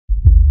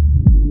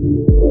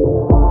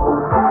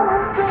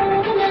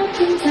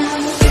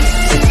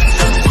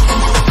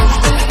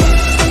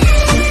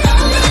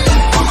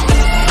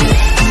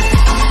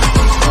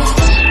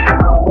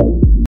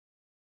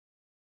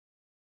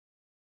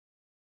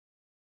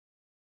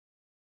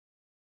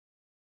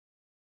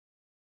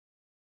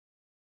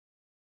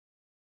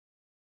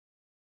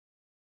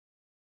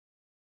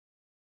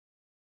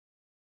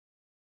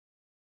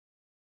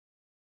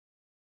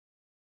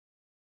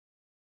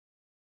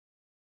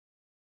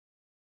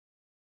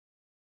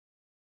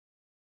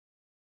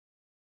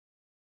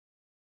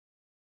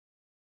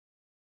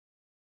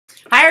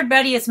Hi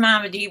everybody, it's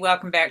Mama D.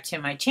 Welcome back to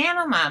my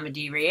channel, Mama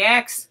D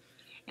Reacts.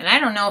 And I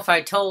don't know if I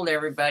told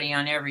everybody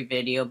on every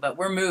video, but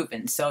we're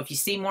moving. So if you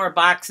see more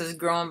boxes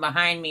growing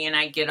behind me and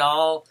I get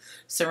all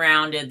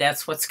surrounded,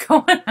 that's what's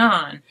going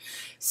on.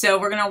 So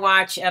we're going to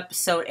watch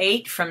episode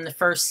 8 from the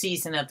first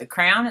season of The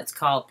Crown. It's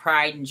called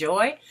Pride and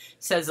Joy. It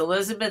says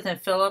Elizabeth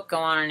and Philip go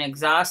on an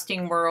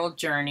exhausting world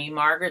journey.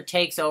 Margaret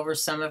takes over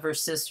some of her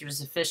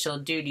sister's official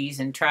duties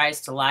and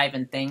tries to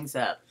liven things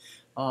up.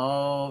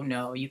 Oh,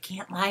 no, you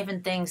can't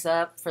liven things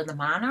up for the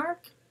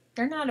monarch.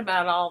 They're not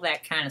about all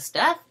that kind of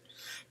stuff.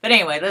 But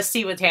anyway, let's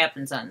see what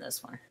happens on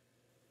this one.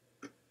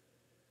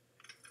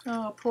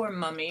 Oh, poor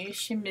Mummy.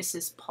 She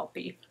misses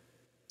Poppy.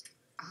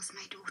 Ask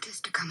my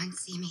daughters to come and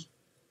see me.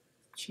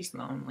 She's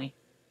lonely.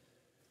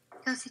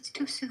 Because it's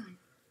too soon.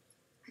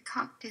 I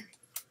can't do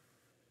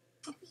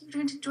it. You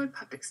don't enjoy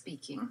public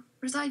speaking,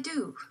 whereas I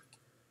do.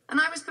 And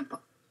I was the...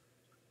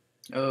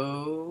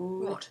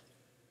 Oh. What?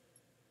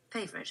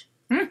 Favourite?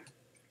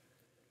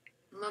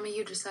 Mummy,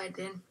 you decide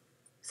then.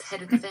 As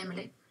head of the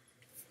family.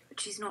 But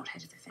she's not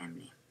head of the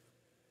family.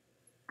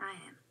 I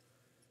am.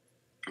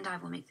 And I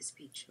will make the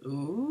speech.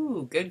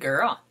 Ooh, good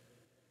girl.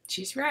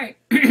 She's right.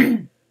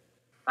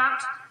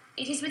 But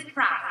it is with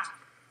pride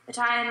that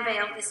I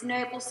unveil this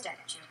noble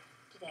statue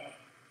today.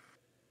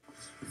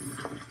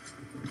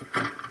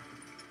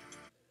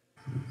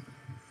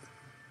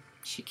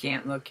 She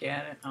can't look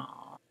at it.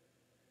 Aww.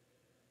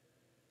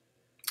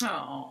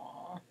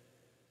 Aww.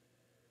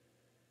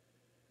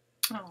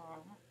 Aww.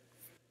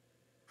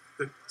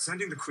 But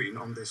sending the Queen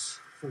on this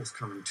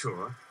forthcoming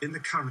tour in the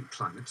current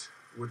climate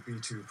would be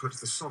to put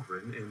the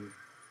sovereign in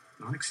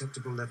an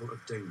unacceptable level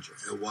of danger.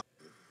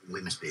 We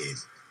must be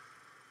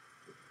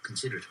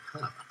considerate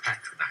of her,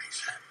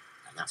 patronize her.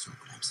 And that's not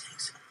what I'm saying,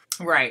 sir.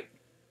 Right.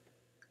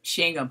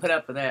 She ain't gonna put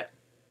up with that.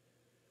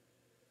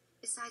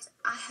 Besides,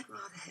 I had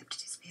rather hoped to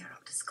disappear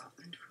up to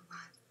Scotland for a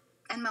while.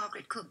 And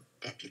Margaret could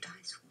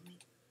deputise for me.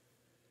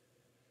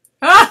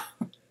 Ah!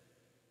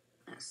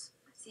 Yes,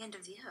 it's the end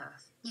of the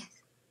earth. Yes.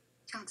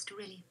 Chance to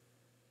really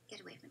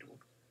get away from it all.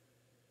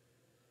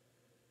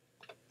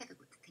 Never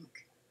good to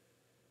think.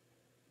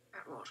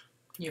 About what?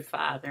 Your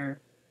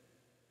father.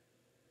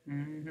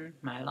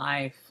 My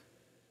life.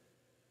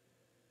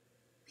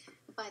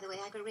 By the way,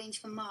 I've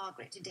arranged for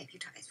Margaret to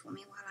deputise for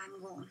me while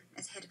I'm gone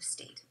as head of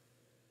state.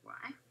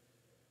 Why?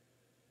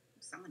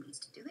 Someone needs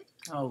to do it.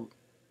 Oh,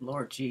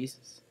 Lord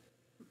Jesus.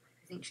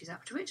 I think she's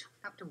up to it.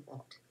 Up to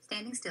what?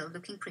 Standing still,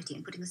 looking pretty,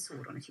 and putting a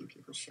sword on a few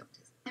people's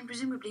shoulders. And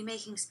presumably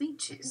making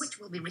speeches. Which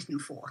will be written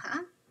for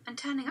her. And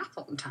turning up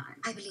on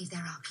time. I believe there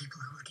are people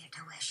who will get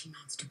her where she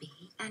needs to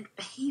be. And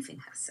behaving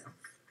herself.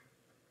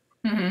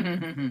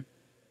 It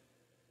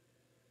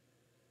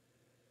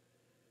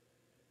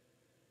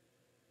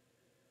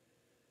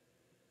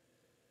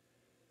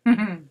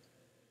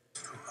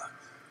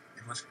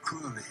was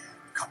cruelly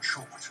cut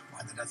short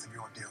by the death of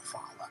your dear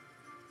father.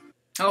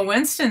 Oh,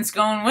 Winston's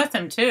going with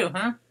him too,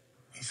 huh?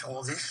 He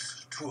saw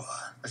this tour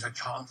as a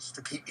chance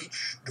to keep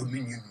each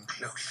dominion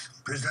close,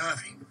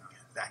 preserving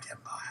that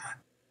empire.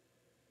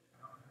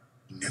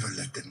 He never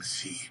let them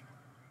see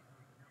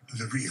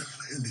the real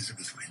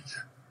Elizabeth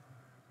Windsor.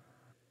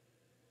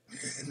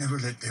 Never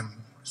let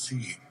them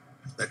see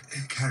that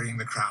carrying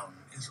the crown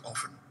is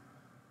often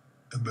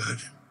a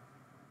burden,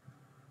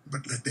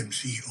 but let them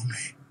see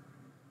only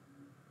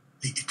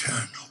the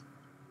eternal.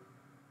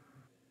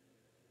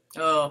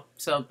 Oh,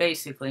 so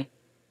basically,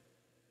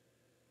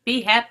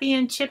 be happy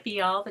and chippy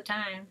all the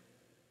time.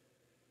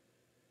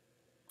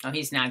 Oh,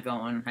 he's not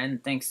going. I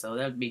didn't think so.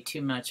 That would be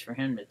too much for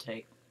him to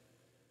take.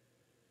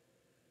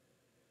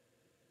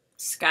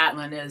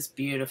 Scotland is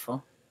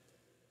beautiful.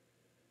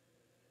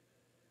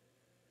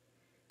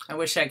 I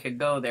wish I could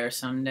go there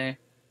someday.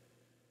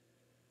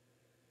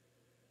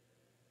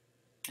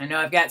 I know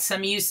I've got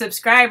some of you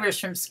subscribers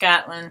from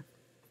Scotland.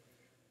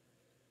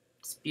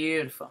 It's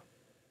beautiful.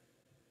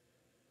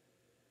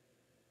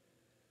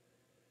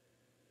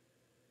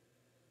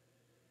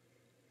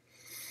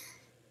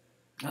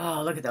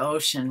 Oh, look at the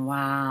ocean.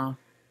 Wow.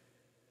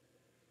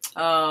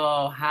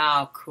 Oh,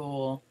 how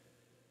cool.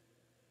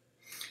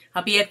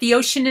 I'll be at the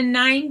ocean in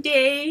 9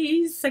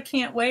 days. I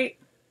can't wait.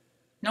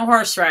 No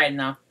horse riding,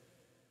 though.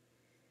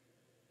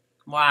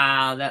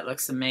 Wow, that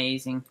looks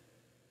amazing.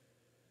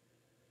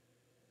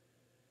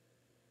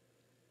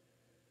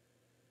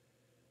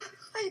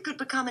 Oh, you could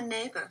become a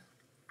neighbour.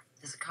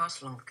 There's a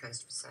castle along the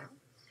coast for sale.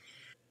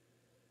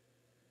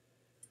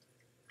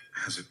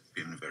 Has it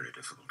been very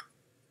difficult?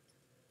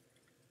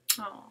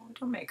 Oh,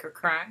 don't make her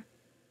cry.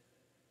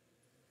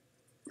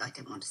 I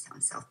don't want to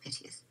sound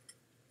self-piteous.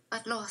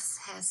 But loss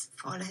has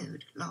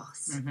followed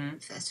loss.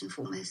 First and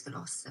foremost, the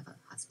loss of a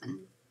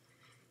husband.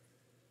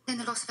 Then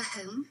the loss of a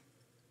home.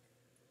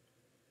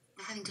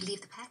 Having to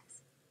leave the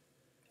palace.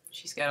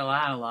 She's got a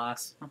lot of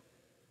loss.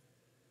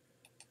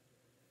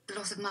 The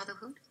loss of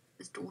motherhood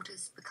as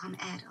daughters become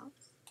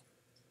adults.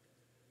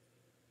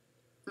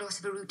 The loss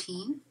of a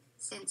routine,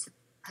 sense of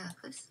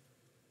purpose.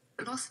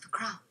 The loss of a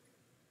crown.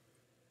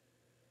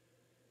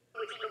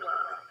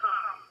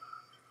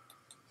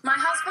 My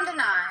husband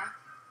and I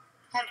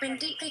have been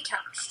deeply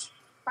touched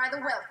by the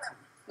welcome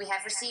we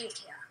have received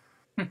here.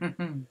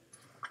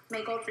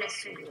 May God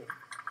bless you all.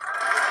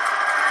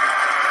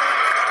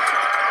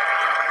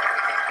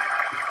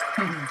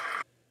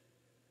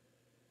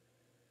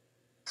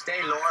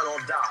 Stay loyal or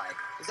die.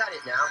 Is that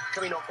it now?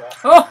 Can we knock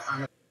off?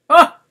 Oh!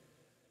 Oh!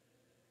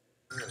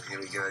 Oh, here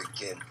we go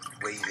again,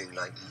 waving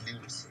like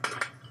lunacy.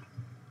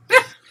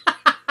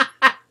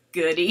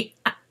 Goody.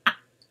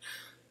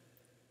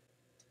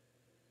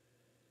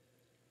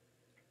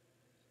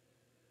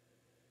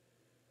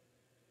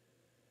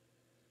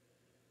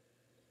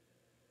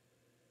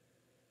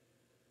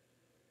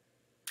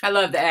 I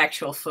love the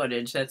actual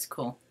footage. That's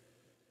cool.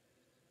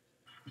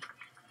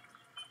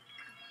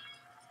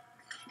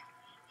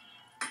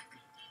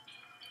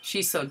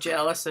 She's so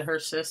jealous of her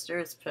sister.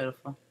 It's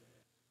pitiful.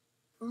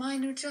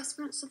 Minor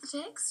adjustments to the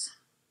text?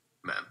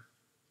 Ma'am.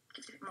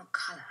 Give it a bit more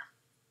colour.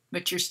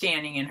 But you're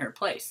standing in her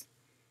place.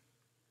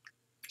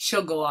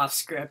 She'll go off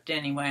script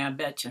anyway, I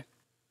bet you.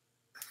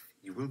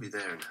 You will be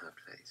there in her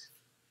place.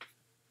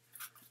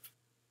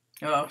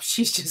 Oh,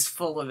 she's just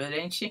full of it,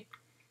 ain't she?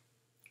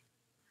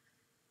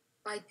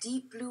 By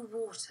deep blue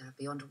water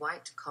beyond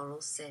white coral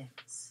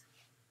sands.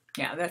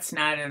 Yeah, that's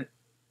not at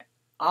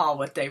all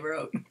what they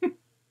wrote.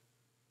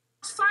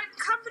 Fine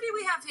company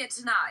we have here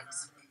tonight.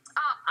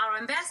 Our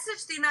ambassador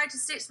to the United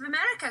States of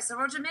America, Sir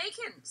Roger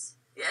Makins.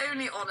 The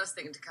only honest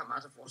thing to come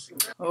out of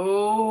Washington.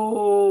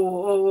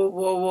 Oh,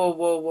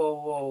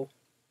 whoa.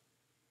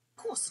 Of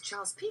course, Sir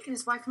Charles Peake and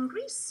his wife from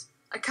Greece.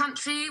 A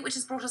country which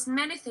has brought us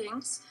many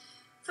things.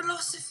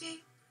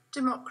 Philosophy,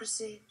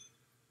 democracy,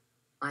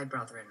 my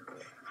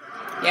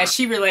brother-in-law. Yeah,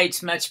 she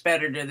relates much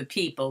better to the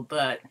people,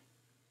 but...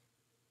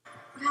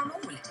 How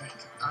long will it take?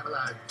 I'm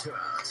allowed 2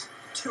 hours.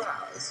 2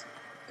 hours?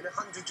 In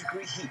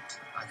 100-degree heat.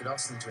 I could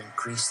ask them to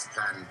increase the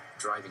planned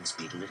driving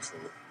speed a little,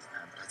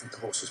 but I think the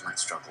horses might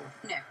struggle.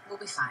 No, we'll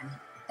be fine.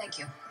 Thank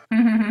you.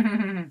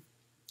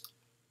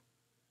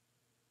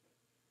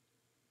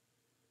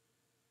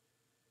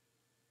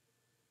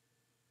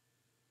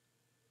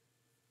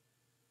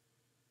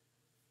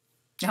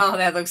 Oh,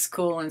 that looks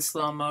cool in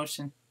slow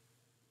motion.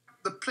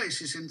 The place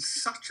is in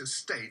such a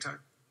state, I'd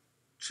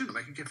sooner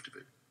make a gift of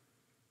it.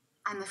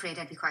 I'm afraid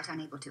I'd be quite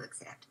unable to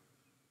accept.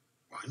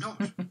 Why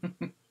not?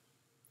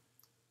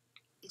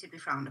 It would be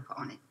frowned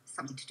upon. It's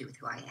something to do with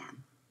who I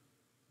am.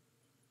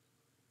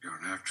 You're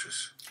an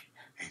actress.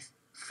 A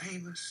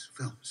famous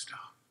film star.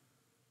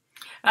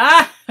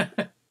 Ah!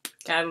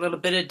 Got a little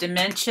bit of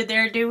dementia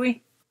there, do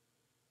we?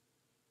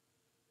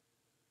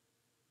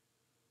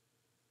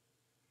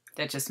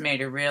 That just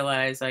made her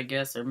realize, I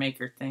guess, or make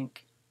her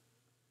think,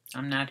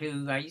 I'm not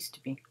who I used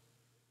to be.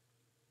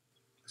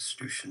 The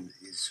solution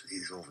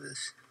is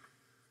obvious.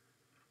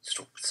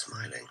 Stop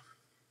smiling.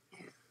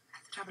 The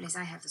trouble is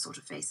I have the sort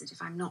of face that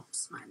if I'm not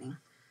smiling,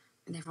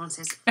 and everyone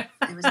says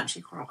I was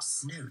actually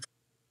cross. No.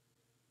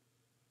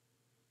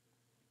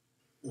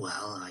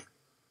 Well, I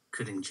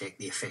could inject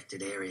the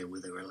affected area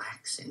with a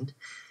relaxant.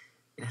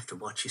 You'd have to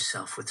watch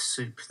yourself with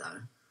soup,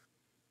 though.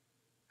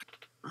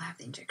 I'll have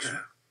the injection. No.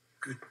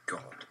 Good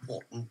God.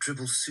 What? And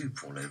dribble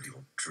soup all over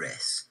your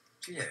dress?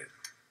 Do you know?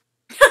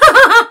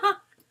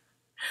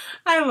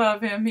 I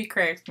love him. He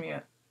cracks me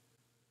up.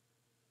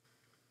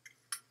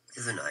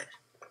 The other night,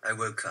 I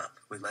woke up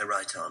with my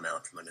right arm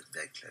out from under the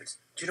bedclothes.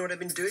 Do you know what I've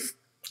been doing?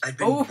 I've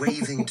been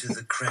waving to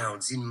the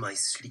crowds in my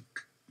sleep.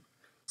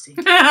 See?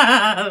 Look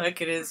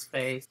at his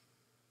face.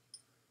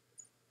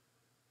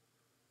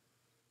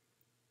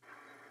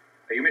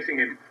 Are you missing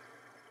him?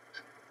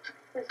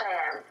 Yes,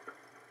 I am.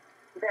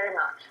 Very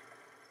much.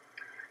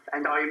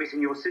 And are you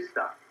missing your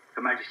sister,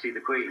 Her Majesty the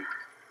Queen?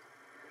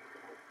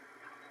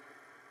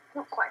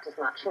 Not quite as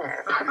much, no.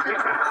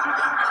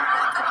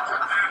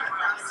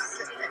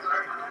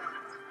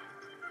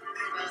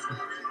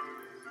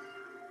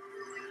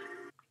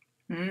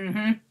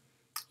 Mm-hmm.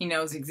 He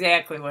knows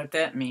exactly what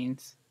that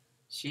means.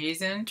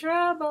 She's in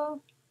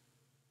trouble.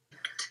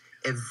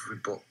 Every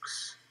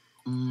box.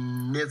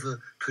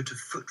 Never put a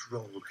foot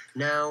wrong.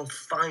 Now,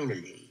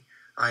 finally,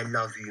 I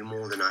love you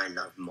more than I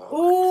love Margaret.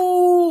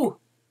 Ooh!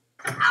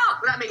 Oh,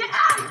 that made me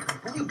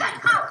happy. You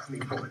got power me,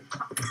 boy.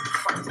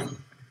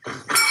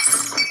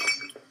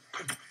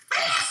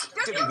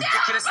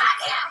 Ridiculous.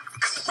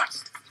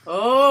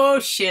 Oh,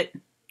 shit.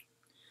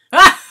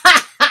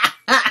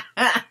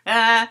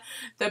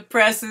 The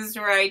press is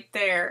right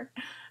there.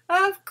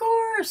 Of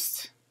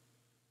course.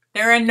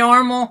 They're a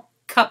normal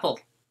couple.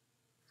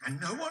 And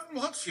no one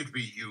wants you to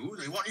be you.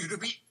 They want you to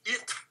be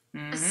it.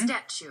 A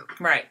statue.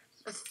 Right.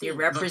 You're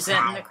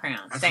representing the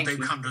crown. That's Thank what they've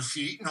you. come to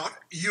see, not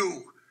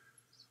you.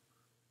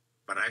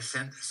 But I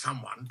sent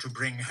someone to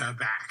bring her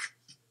back.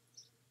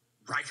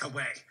 Right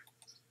away.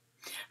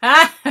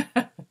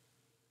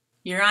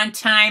 You're on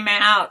time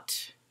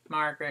out,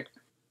 Margaret.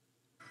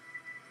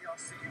 I'll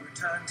see you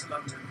return to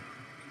London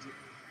immediately.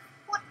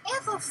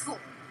 Whatever for?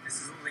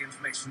 This is all the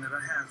information that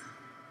I have.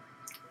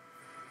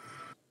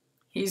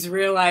 He's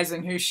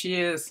realizing who she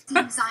is.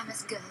 Seems I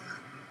must go.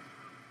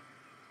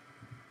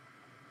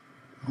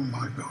 Oh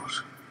my God.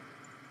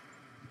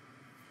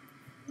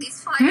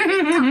 He's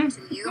finally come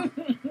to you.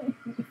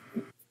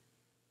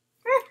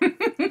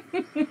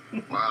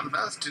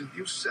 earth didn't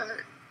you say?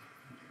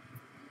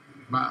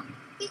 Ma'am?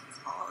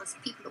 Because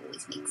people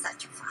always make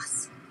such a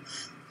fuss.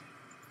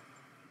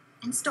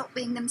 And stop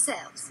being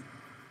themselves.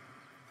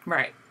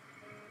 Right.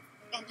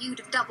 And you'd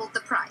have doubled the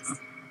price.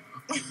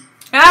 What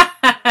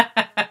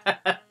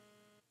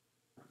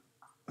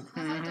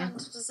have I done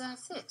to deserve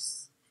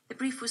this? The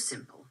brief was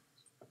simple.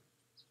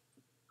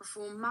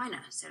 Perform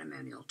minor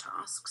ceremonial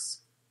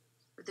tasks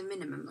with a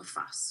minimum of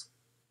fuss.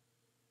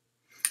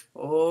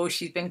 Oh,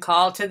 she's been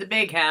called to the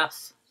big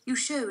house. You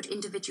showed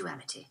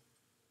individuality.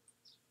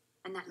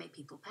 And that made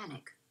people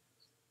panic.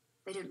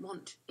 They don't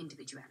want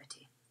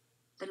individuality.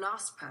 The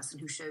last person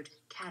who showed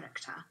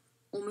character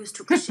almost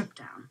took the ship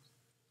down.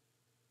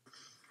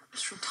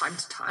 Just from time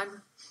to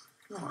time.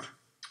 What?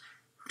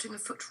 Putting a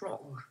foot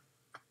wrong.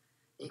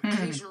 The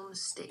occasional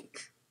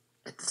mistake.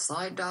 Let the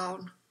side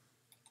down.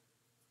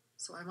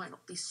 So I might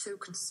not be so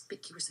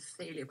conspicuous a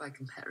failure by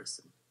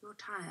comparison. You're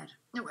tired.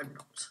 No, I'm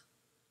not.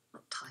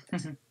 Not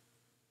tired.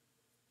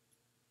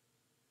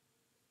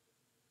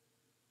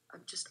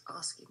 I'm just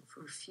asking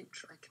for a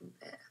future I can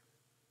bear.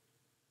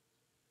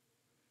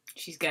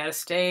 She's got to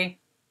stay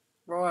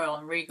royal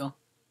and regal.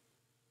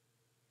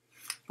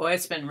 Boy,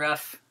 it's been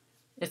rough.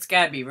 It's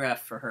got to be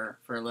rough for her,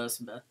 for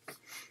Elizabeth.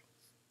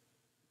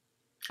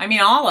 I mean,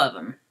 all of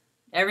them.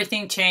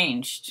 Everything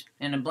changed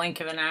in a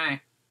blink of an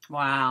eye.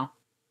 Wow.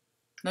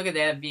 Look at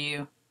that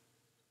view.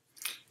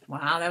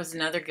 Wow, that was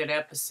another good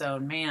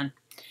episode. Man,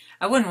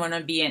 I wouldn't want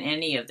to be in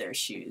any of their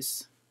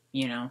shoes.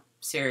 You know,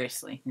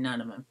 seriously,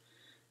 none of them.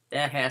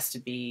 That has to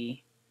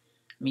be,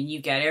 I mean,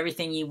 you got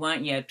everything you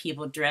want. You have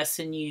people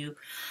dressing you,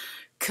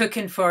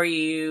 cooking for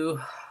you.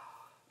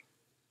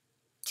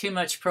 Too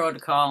much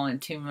protocol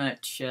and too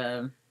much,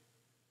 you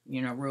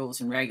know, rules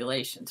and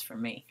regulations for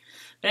me.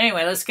 But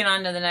anyway, let's get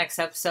on to the next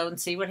episode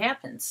and see what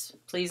happens.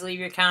 Please leave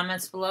your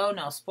comments below.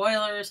 No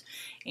spoilers.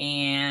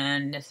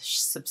 And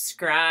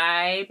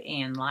subscribe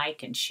and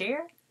like and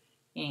share.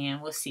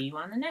 And we'll see you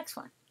on the next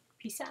one.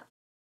 Peace out.